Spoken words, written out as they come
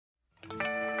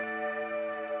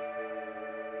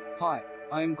Hi,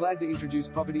 I am glad to introduce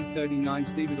property 39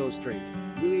 Stevedore Street,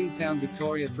 Williamstown,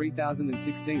 Victoria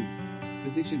 3016.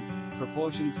 Position,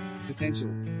 proportions, potential.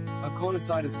 A corner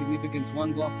site of significance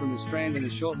 1 block from the Strand and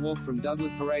a short walk from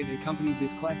Douglas Parade accompanies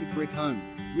this classic brick home,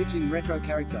 rich in retro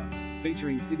character,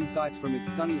 featuring city sights from its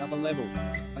sunny upper level.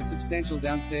 A substantial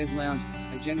downstairs lounge,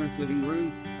 a generous living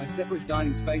room, a separate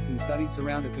dining space and study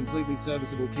surround a completely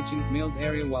serviceable kitchen, meals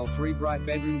area, while 3 bright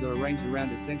bedrooms are arranged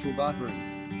around a central bathroom.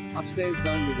 Upstairs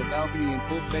zone with a balcony and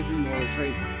 4th bedroom or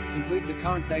retreat, complete the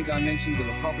current day dimensions of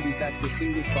a property that's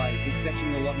distinguished by its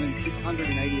exceptional allotment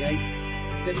 688,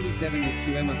 77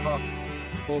 SQM approx,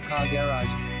 4-car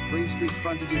garage, 3 street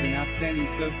frontages and outstanding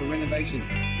scope for renovation,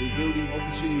 rebuilding or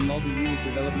pursuing multi-unit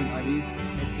development ideas,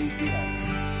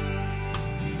 STCA.